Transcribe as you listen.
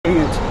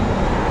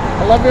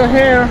I love your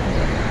hair.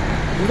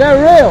 Is that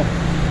real?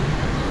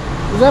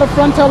 Is that a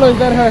frontal or is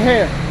that her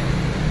hair?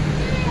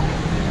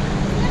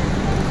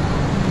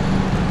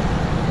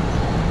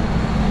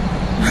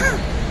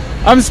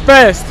 I'm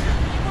spazzed.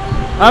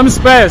 I'm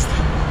spazzed.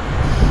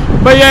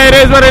 But yeah, it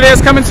is what it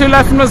is. Coming to you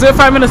live from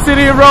JOEKHA in the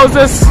city of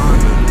Roses.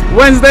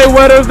 Wednesday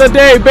word of the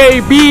day,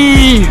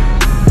 baby.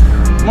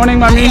 Morning,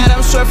 mommy.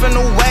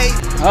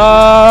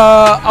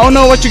 I don't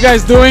know what you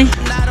guys doing,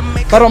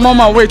 but I'm on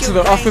my way to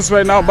the office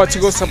right now, about to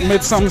go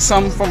submit some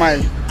for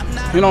my,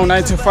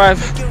 9 to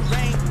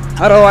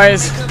 5.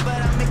 Otherwise,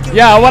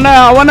 yeah, I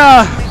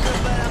wanna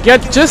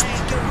get just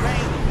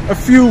a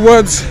few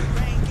words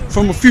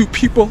from a few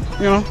people,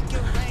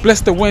 Bless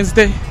the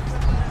Wednesday,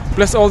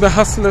 bless all the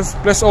hustlers,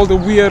 bless all the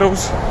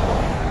weirdos.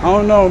 I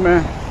don't know,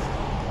 man.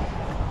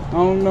 I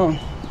don't know.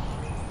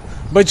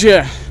 But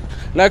yeah,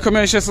 like,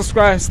 comment, share,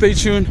 subscribe, stay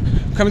tuned.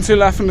 Coming to you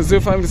live from the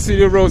JOEKHA in the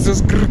city of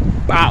Roses.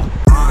 Wow.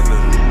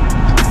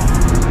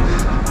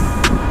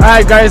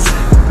 Alright guys,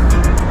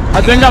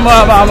 I think I'm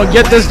gonna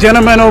get this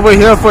gentleman over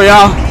here for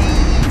y'all.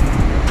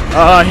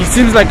 He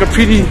seems like a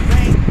pretty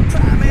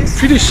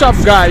sharp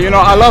guy,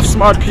 I love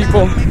smart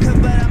people.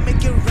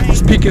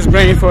 Let's pick his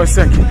brain for a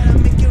second.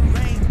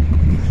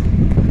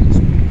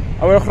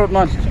 I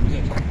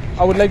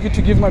would like you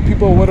to give my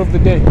people a word of the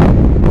day.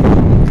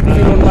 If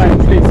you don't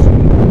mind, please.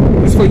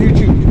 It's for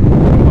YouTube.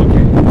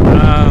 Okay.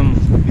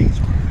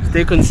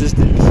 Stay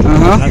consistent.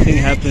 Nothing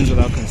happens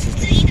without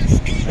consistency.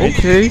 Right?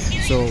 Okay.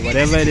 So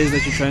whatever it is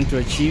that you're trying to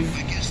achieve,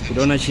 you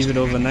don't achieve it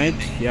overnight.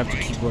 You have to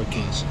keep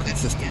working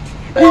consistent.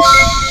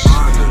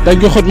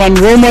 Thank you, Khotman.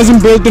 Rome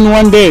wasn't built in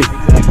one day.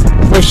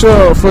 For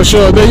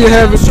sure. There you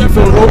have it,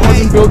 people. Rome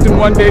wasn't built in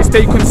one day.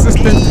 Stay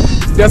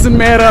consistent. Doesn't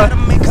matter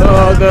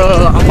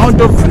the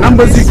amount of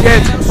numbers you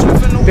get,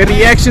 the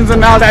reactions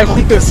and all that.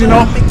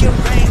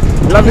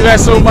 Love you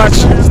guys so much.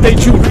 Stay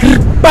tuned.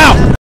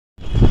 Bow.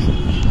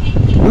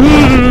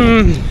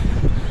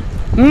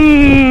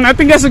 I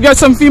think I should get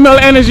some female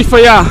energy for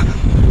y'all.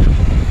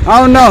 I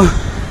don't know,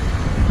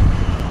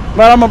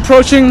 but I'm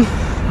approaching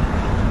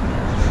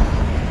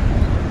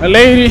a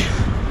lady,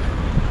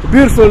 a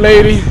beautiful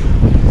lady,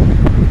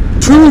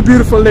 two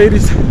beautiful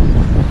ladies.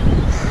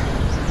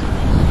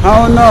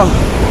 I don't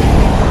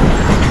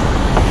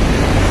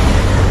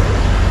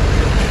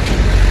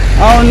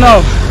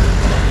know.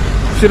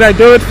 Should I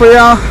do it for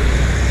y'all?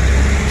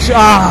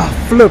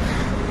 Flip.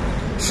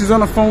 She's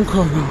on a phone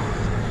call now.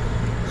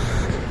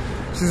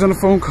 She's on a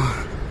phone call.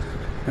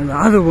 And the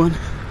other one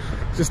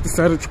just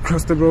decided to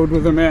cross the road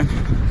with a man.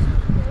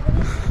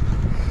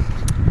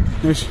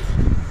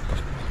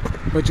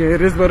 But yeah,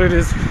 it is what it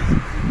is.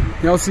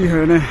 Y'all see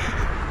her there.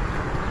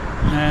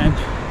 And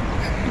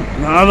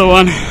the other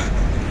one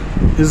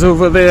is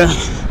over there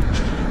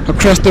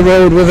across the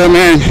road with a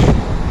man.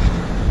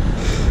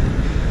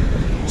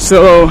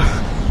 So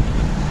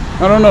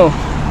I don't know.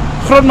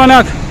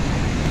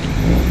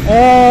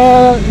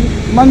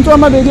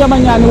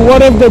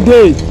 Word of the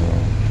day.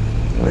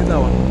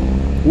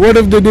 Word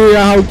of the day.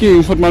 How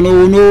king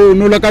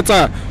no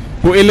lakatsa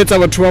ho eletsa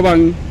batho ba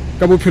bang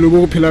ka bophelo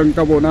bo phelang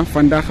ka bona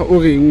fanda ga o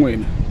reng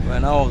wena.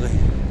 Wena o re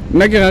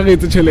nna ke ga re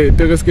etse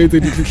tšhelete re ska etsa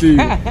ditlitleng.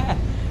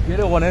 Ke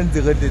re gona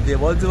ntse re tete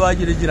ba tseba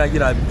ke le dira ke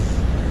rabi.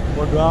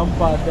 Go dwa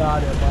mpata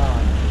le ba.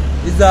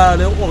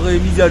 Izale o re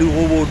mitsa di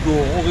roboto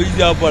o re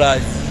itsa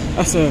polasi.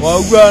 Wa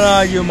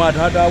utlwana ke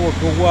mathata a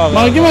bohloko a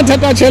ga. Ke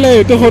mathata a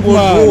tšhelete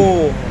Khotman.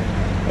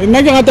 Nna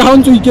ke rata ha o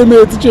ntse o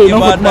ikemetse tjena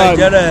Khotman.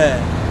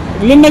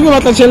 Le nna ke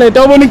batla tšhelete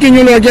o bone ke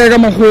nyoloa ke ka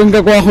magweng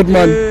ka kwa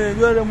Khotman.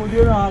 Jwale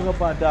modimo ha ga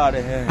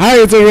patale he. Ha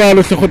etse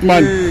jwalo hle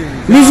Khotman.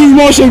 Le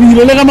simo o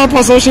shebile le ga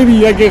maphaso o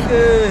shebile ke.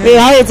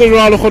 Ha etse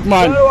jwalo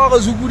Khotman. Wa ga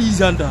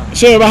sukudisa nta.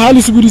 Sheba ha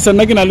le sukudisa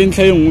nna ke na le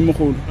ntlha e nngwe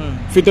mogolo.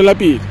 Fetela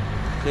pele.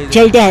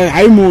 Tšhelete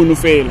ha e mono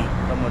fela.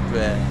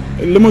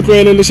 Le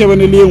motlwele le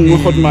shebane le nngwe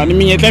Khotman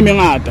menyetla e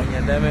mengata.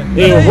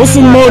 Ho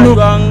se mono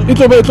e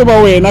tlo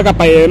ba wena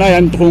kapa yena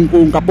ya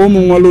ntronkong kapa o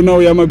mongwe wa lona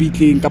o ya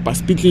mabitleng kapa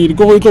speedlane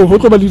go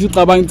tlo ba le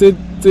diqabang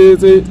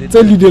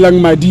tse lidelang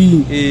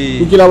mading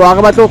o kila wa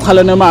ga batla go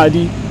kgalana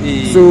madi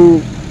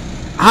so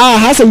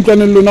ha sa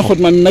utlwaneng lona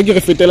Khotman nna ke re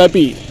fetela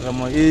pele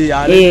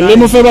le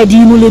mo fe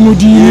badimo le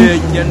modimo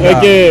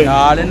okay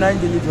le nna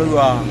ke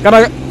ditholwang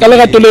ka le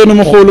gato leno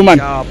mogolo man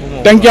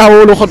thank you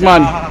haholo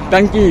Khotman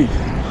thank you.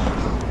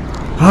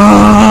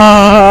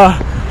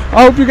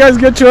 I hope you guys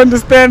get to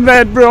understand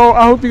that, bro.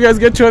 I hope you guys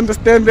get to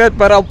understand that,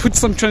 but I'll put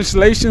some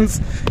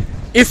translations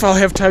if I'll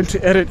have time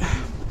to edit.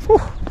 Whew.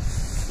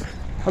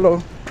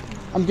 Hello.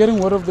 I'm getting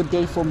word of the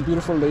day from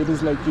beautiful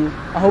ladies like you.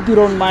 I hope you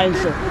don't mind,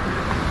 sir.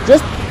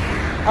 Just,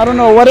 I don't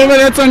know, whatever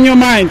that's on your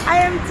mind. I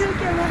am too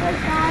camera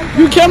shy.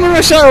 You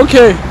camera shy?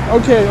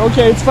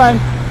 Okay, it's fine.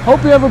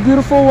 Hope you have a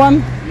beautiful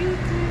one. You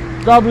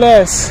too. God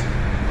bless.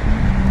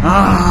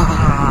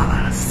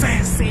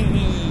 Sassy.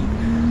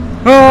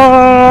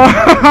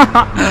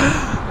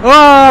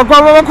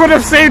 Guava could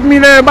have saved me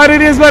there, but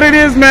it is what it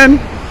is, man.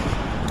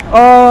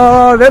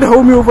 That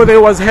homie over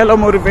there was hella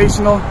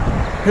motivational.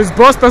 His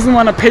boss doesn't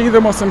want to pay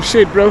them or some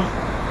shit, bro.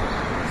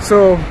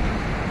 So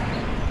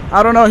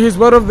I don't know, his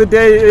word of the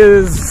day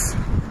is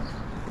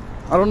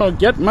I don't know,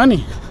 get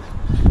money,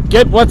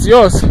 get what's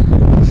yours.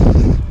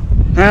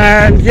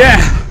 And yeah,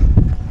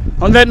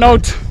 on that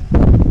note,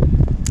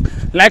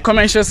 like,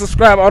 comment, share,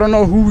 subscribe. I don't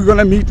know who we're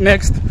gonna meet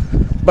next,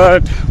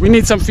 but we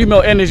need some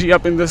female energy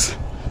up in this.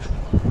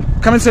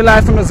 Coming to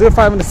live from the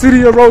 05 in the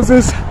City of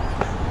Roses.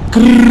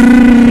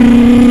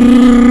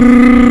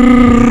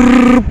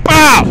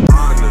 Pow!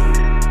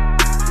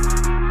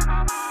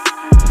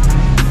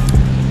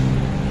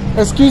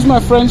 Excuse my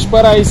French,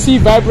 but I see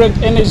vibrant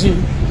energy.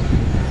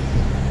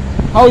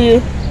 How are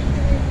you?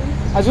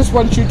 I just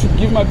want you to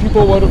give my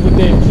people word of the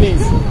day,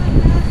 please.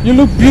 You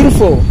look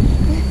beautiful.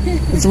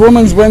 It's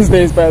Women's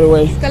Wednesdays, by the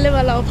way.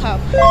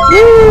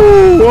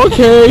 Ooh,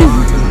 okay.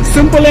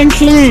 Simple and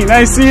clean.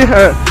 I see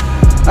her.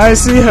 I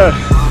see her.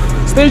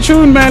 Stay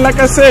tuned, man. Like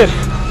I said,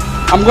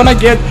 I'm gonna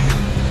get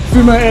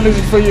female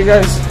energy for you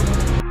guys.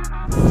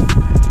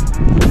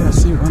 Okay, I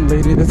see one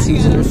lady that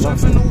seems to be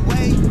lost.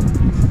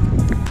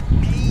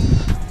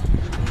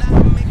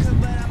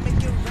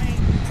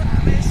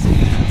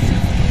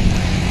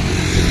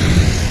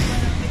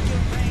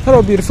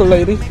 Hello, beautiful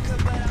lady.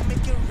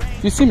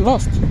 You seem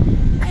lost.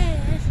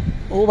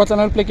 Oh, what's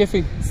another play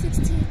cafe?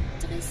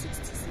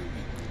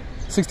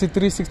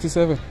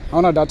 6367. I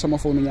want data on my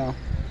phone now.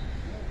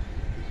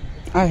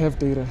 I have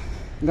data.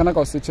 I'm gonna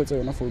go switch it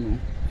on my phone.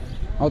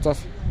 Out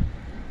of.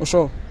 Oh,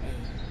 sure.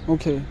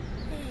 Okay.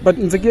 But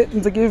in the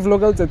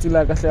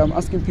vlog, I'm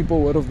asking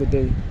people word of the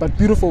day. But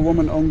beautiful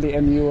woman only,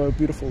 and you are a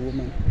beautiful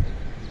woman.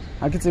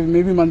 I could say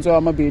maybe Manzo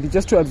Amabedi,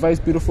 just to advise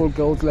beautiful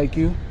girls like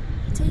you.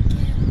 Take care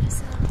of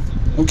yourself.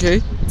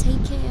 Okay.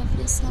 Take care of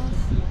yourself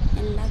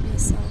and love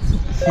yourself.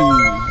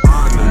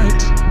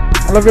 Right.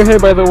 I love your hair,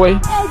 by the way.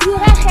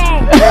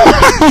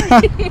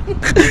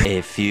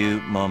 A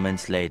few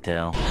moments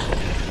later.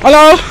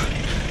 Hello?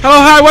 Hello,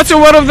 hi, what's your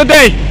word of the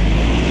day?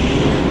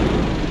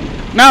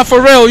 Now,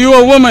 for real, you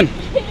a woman.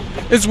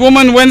 It's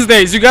Woman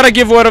Wednesdays. You gotta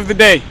give word of the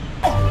day.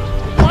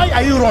 Why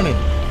are you running?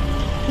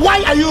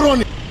 Why are you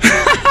running?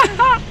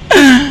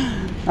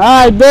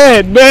 Alright,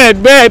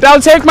 bad. I'll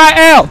take my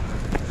L.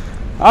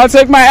 I'll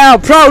take my L,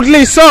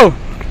 proudly so.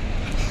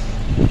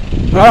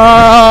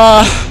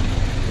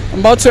 I'm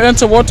about to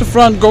enter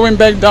Waterfront, going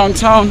back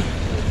downtown.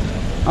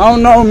 I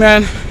don't know,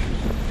 man.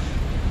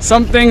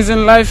 Some things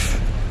in life,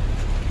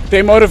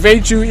 they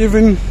motivate you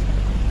even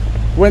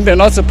when they're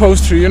not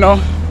supposed to, you know.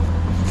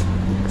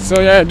 So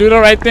yeah, do the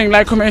right thing.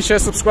 Like, comment, share,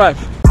 subscribe.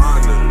 I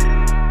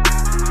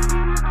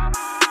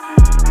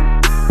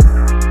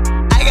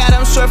got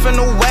them surfing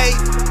away.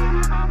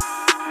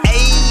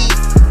 Ayy,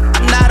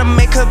 I'm not a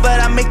maker, but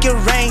I make it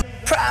rain.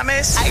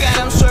 Promise. I got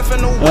them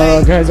surfing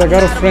away. Guys, I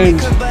got a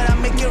friend.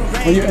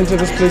 When you enter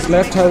this place,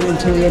 left hand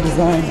interior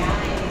design.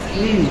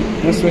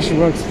 That's where she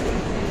works.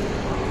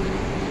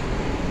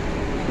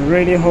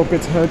 Really hope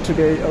it's her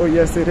today. Oh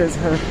yes, it is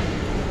her.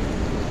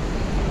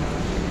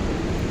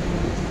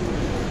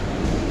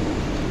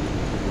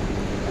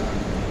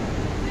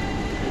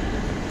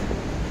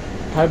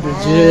 Hi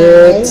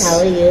Bridget. Hi, how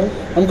are you?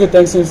 I'm good,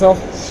 thanks. Yourself?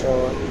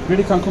 Sure.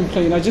 Really can't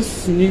complain. I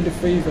just need a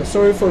favor.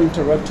 Sorry for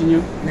interrupting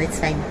you. No, it's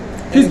fine.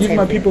 Please give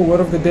my people word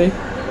of the day.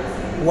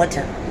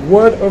 Water.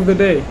 Word of the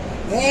day.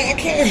 Yeah,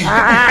 okay.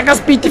 I can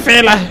speak to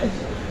fella.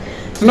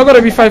 It's not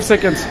gonna be 5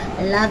 seconds.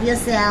 Love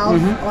yourself.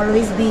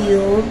 Always be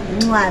you.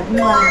 Mwah,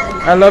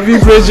 mwah. I love you,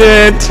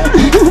 Bridget.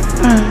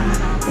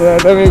 Yeah,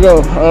 there we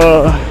go.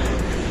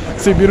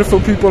 See, beautiful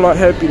people are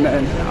happy,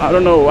 man. I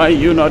don't know why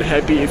you're not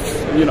happy if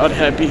you're not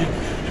happy.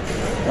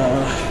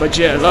 But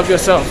yeah, love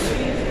yourself.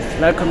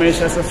 Like, comment,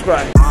 share,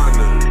 subscribe.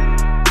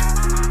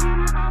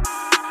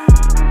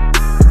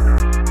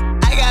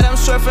 I got them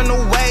surfing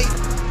away.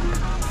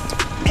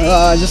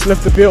 I just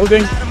left the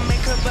building.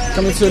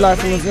 Coming to live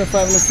from the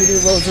 05 in the City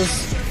of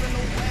Roses.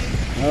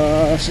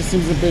 She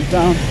seems a bit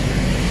down.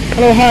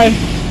 Hello, hi.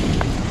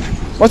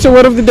 What's your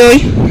word of the day?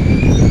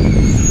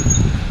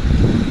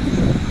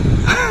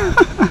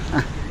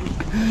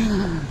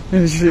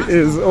 She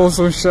is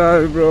also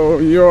shy, bro.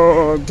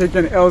 You're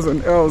taking L's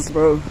and L's,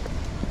 bro.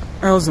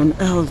 L's and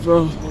L's,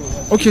 bro.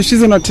 Okay,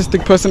 she's an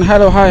artistic person.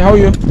 Hello, hi. How are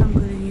you? I'm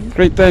good, and you?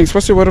 Great, thanks.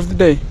 What's your word of the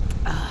day?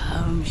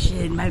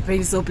 Shit, my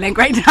brain is so blank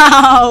right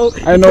now.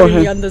 I know.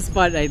 You're on the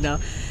spot right now.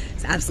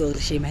 It's absolute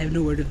shame. I have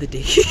no word of the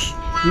day.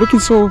 Looking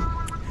so...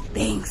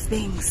 Thanks.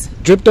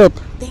 dripped up.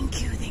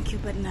 Thank you,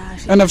 but nah.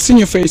 Shit. And I've seen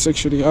your face,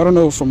 actually. I don't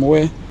know from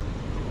where.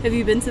 Have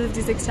you been to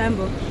 56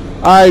 Tambo?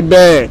 I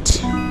bet.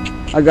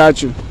 I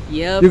got you.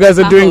 Yep. You guys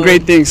are doing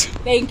great things.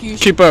 Thank you.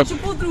 Keep up.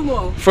 Pull through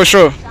more. For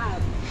sure.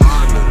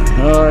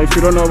 If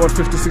you don't know about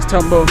 56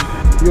 Tambo,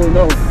 you'll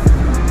know.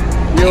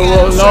 You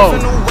will know.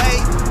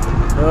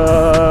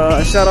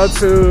 Shout out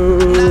to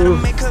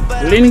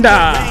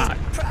Linda.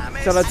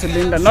 Shout out to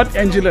Linda. Not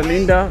Angela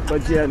Linda,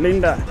 but yeah,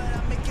 Linda.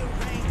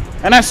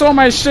 And I saw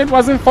my shit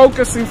wasn't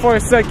focusing for a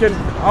second.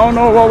 I don't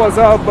know what was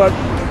up, but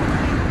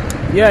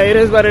yeah, it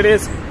is what it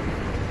is.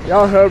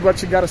 Y'all heard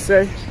what you gotta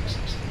say.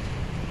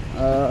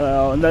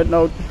 On that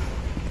note,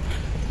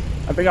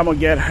 I think I'm gonna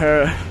get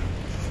her.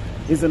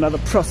 Here's another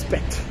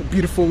prospect. A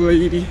beautiful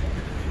lady.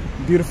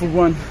 Beautiful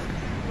one.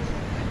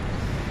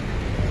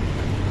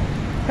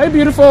 Hey,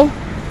 beautiful.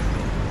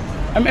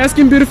 I'm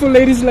asking beautiful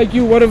ladies like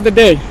you, word of the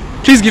day.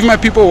 Please give my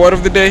people a word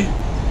of the day.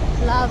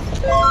 Love.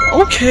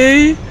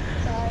 Okay.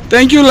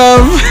 Thank you,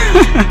 love.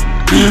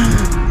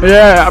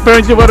 Yeah,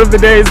 apparently word of the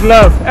day is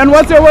love. And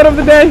what's your word of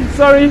the day?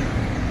 Sorry.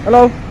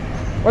 Hello?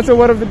 What's your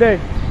word of the day?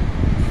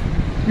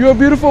 You're a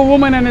beautiful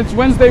woman and it's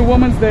Wednesday,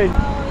 Women's Day.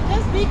 Oh,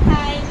 just be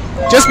kind.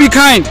 Just be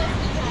kind.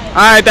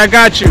 Alright, I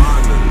got you.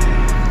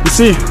 You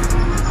see,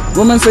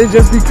 women say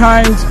just be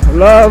kind,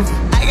 love,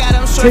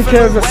 take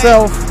care of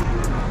yourself.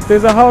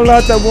 There's a whole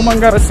lot that woman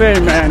gotta say,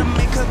 man.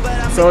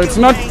 So it's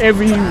not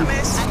every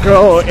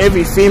girl or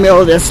every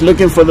female that's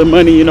looking for the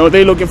money, you know,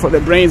 they're looking for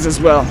the brains as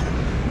well.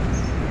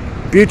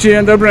 Beauty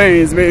and the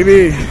brains,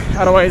 baby.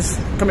 Otherwise,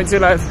 coming to you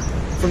live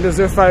from the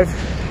 05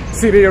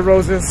 City of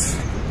Roses.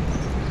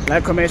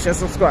 Like, comment, share,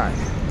 subscribe.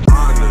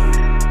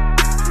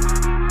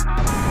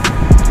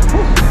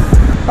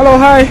 Hello,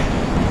 hi.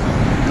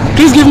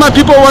 Please give my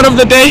people word of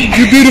the day.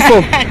 You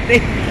beautiful.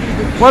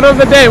 Word of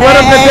the day, word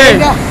of the day.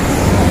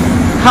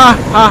 Ha,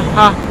 ha,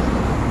 ha.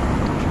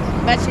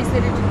 But she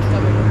said it.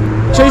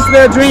 Chase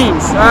their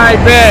dreams, I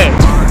bet.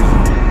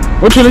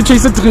 What will you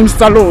chase the dreams,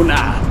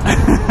 Salona?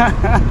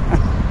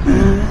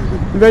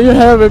 There you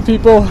have it,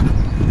 people.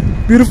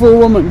 Beautiful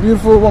woman,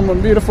 beautiful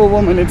woman, beautiful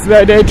woman. It's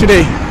their day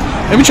today.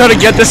 Let me try to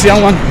get this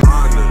young one.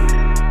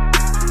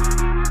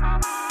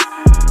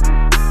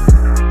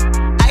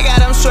 I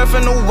got him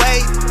surfing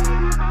away.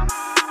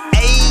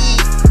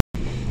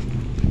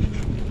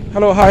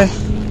 Hello, hi.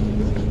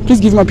 Please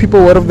give my people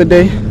word of the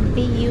day.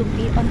 Be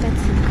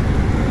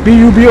authentic.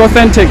 Be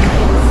authentic.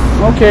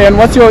 Okay, and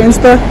what's your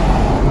Insta?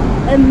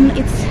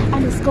 It's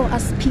underscore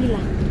Aspila.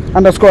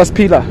 Underscore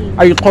Aspila.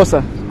 Are you closer?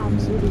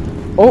 Absolutely.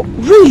 Oh,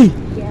 really?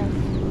 Yeah.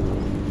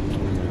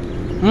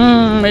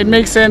 It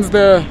makes sense.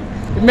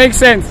 It makes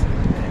sense.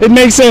 It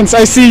makes sense.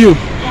 I see you.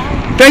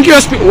 Thank you,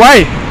 Aspila.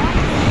 Why?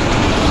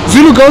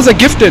 Zulu girls are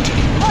gifted. Oh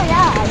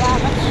yeah.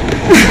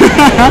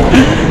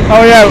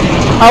 Oh yeah.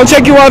 I'll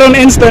check you out on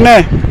Insta,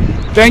 ne?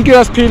 Thank you,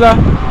 Aspila.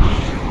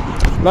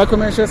 Like,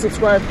 comment, share,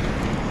 subscribe.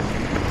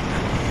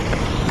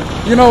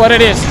 You know what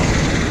it is.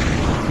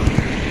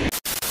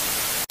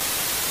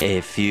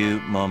 A few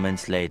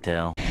moments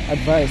later.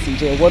 Advice,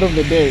 EJ. Word of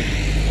the day.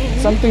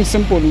 Something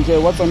simple,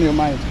 EJ. What's on your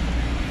mind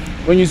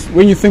when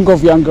you think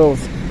of young girls?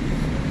 I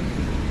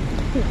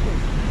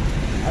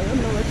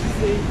don't know what to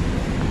say.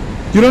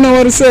 You don't know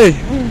what to say?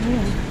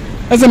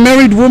 As a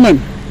married woman.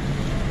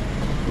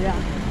 Yeah,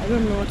 I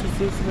don't know what to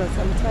say,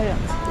 so I'm tired.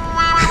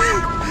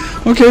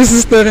 Okay,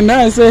 sister, and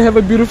I say have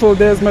a beautiful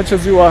day as much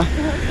as you are.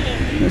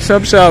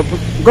 Sharp, sharp.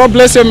 God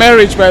bless your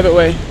marriage, by the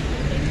way.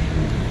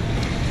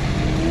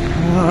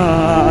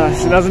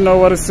 She doesn't know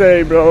what to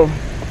say, bro.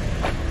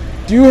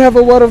 Do you have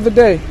a word of the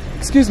day?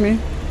 Excuse me.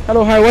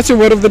 Hello, hi. What's your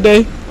word of the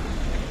day?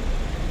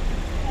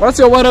 What's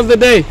your word of the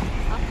day? I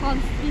can't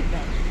see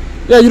that.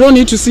 Yeah, you don't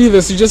need to see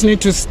this. You just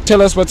need to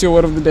tell us what's your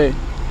word of the day.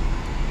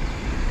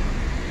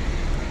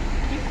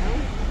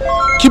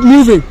 Keep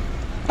moving.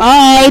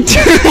 Alright.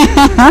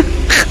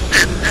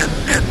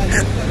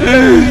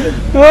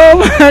 Oh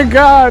my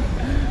God.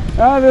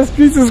 This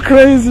piece is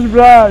crazy,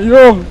 bruh.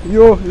 Yo.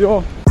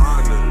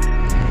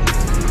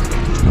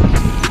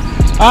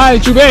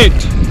 Alright, Jubeit.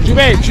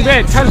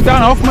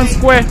 Touchdown, Hoffman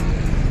Square.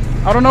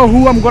 I don't know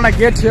who I'm gonna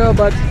get here,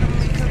 but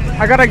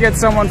I gotta get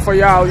someone for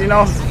y'all, you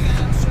know.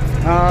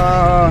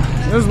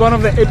 This is one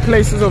of the 8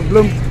 places of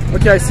Bloem.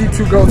 Okay, I see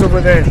 2 girls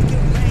over there.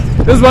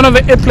 This is one of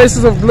the 8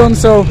 places of Bloem,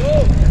 so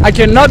I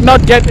cannot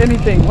not get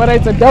anything. Whether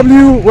it's a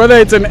W, whether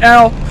it's an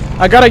L,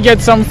 I gotta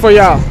get some for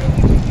y'all.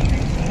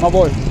 My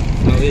boy.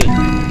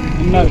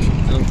 No.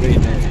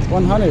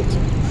 100.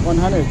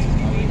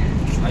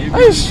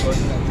 Aish.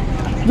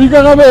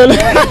 Bika Rabel.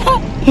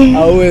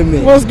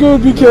 What's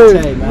good, BK?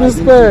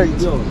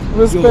 Respect.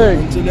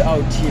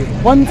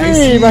 One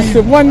team.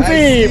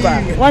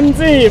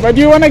 But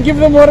do you wanna give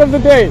them word of the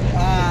day?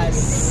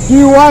 Do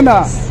you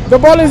wanna? The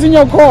ball is in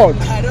your court.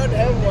 I don't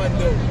have one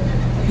though.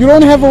 You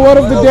don't have a word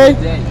of the day?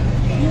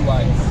 Be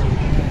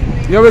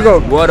wise. Here we go.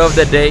 Word of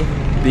the day,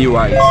 be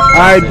wise.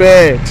 I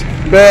bet.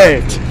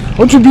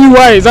 Want to be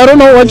wise? I don't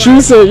know what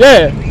you say.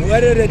 Yeah.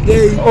 Word of the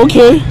day.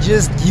 Okay.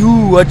 Just do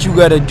what you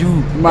gotta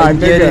do. My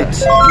nigga.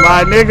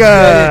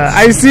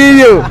 I see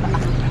you.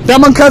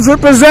 Diamond Cuts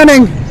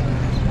representing.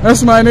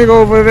 That's my nigga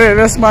over there.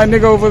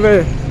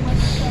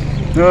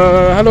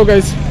 Hello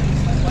guys.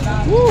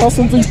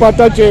 Something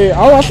patache.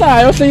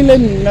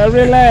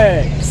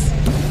 Relax.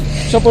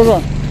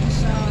 Chaperon.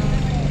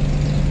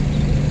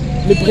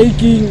 The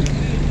breaking.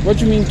 What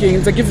you mean, King?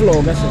 It's a gift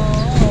vlog, I said.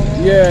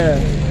 Yeah.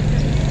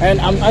 And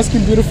I'm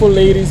asking beautiful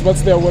ladies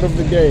what's their word of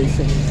the day.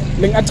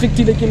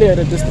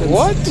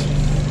 What?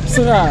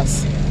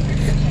 Serious.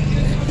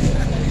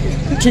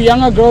 To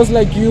younger girls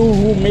like you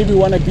who maybe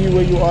want to be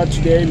where you are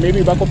today,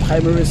 maybe back up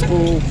primary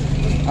school,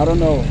 I don't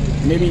know,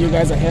 maybe you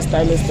guys are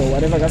hairstylists or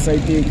whatever guys I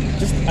think,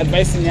 just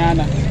advice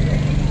Nyana.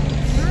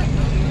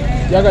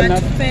 Yaga na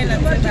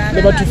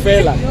leba to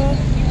fail.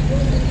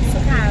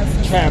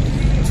 Cap.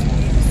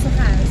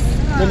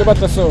 Leba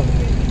so.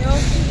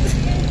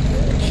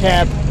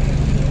 Cap.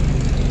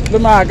 I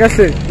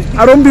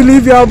don't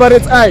believe you, but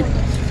it's I.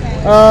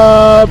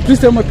 Please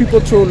tell my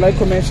people to like,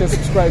 comment, share,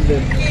 subscribe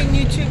then.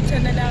 YouTube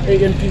channel.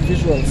 ANP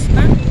Visuals.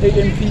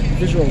 ANP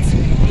Visuals.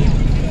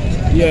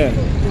 Yeah.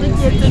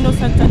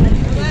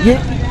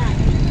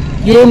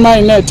 You don't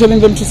mind telling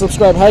them to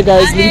subscribe. Hi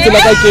guys. Okay,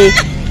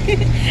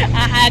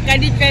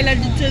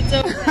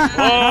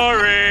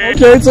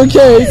 it's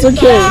okay. It's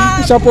okay.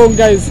 Chapeau,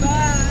 guys.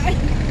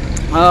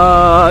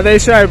 They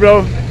shy,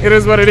 bro. It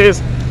is what it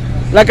is.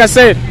 Like I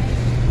said,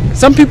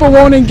 some people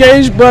won't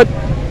engage, but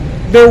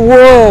they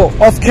will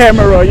off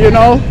camera, you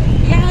know.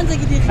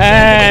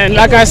 And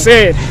like I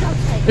said,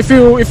 if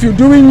you're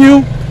doing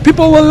you,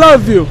 people will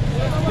love you,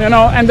 you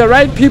know. And the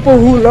right people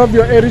who love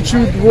your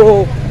attitude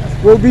will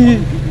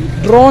be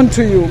drawn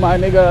to you, my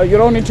nigga. You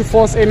don't need to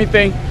force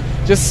anything.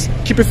 Just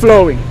keep it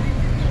flowing.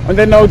 On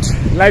that note,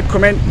 like,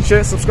 comment,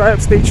 share,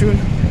 subscribe, stay tuned.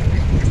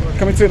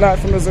 Coming to you live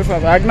from the Zone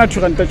 5. I'm not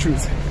sure I'm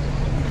choose.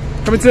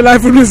 Coming to you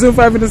live from the Zone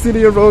 5 in the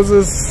City of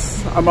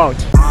Roses. I'm out.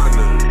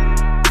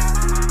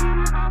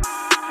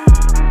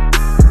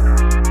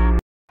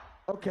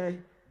 Okay,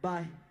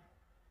 bye.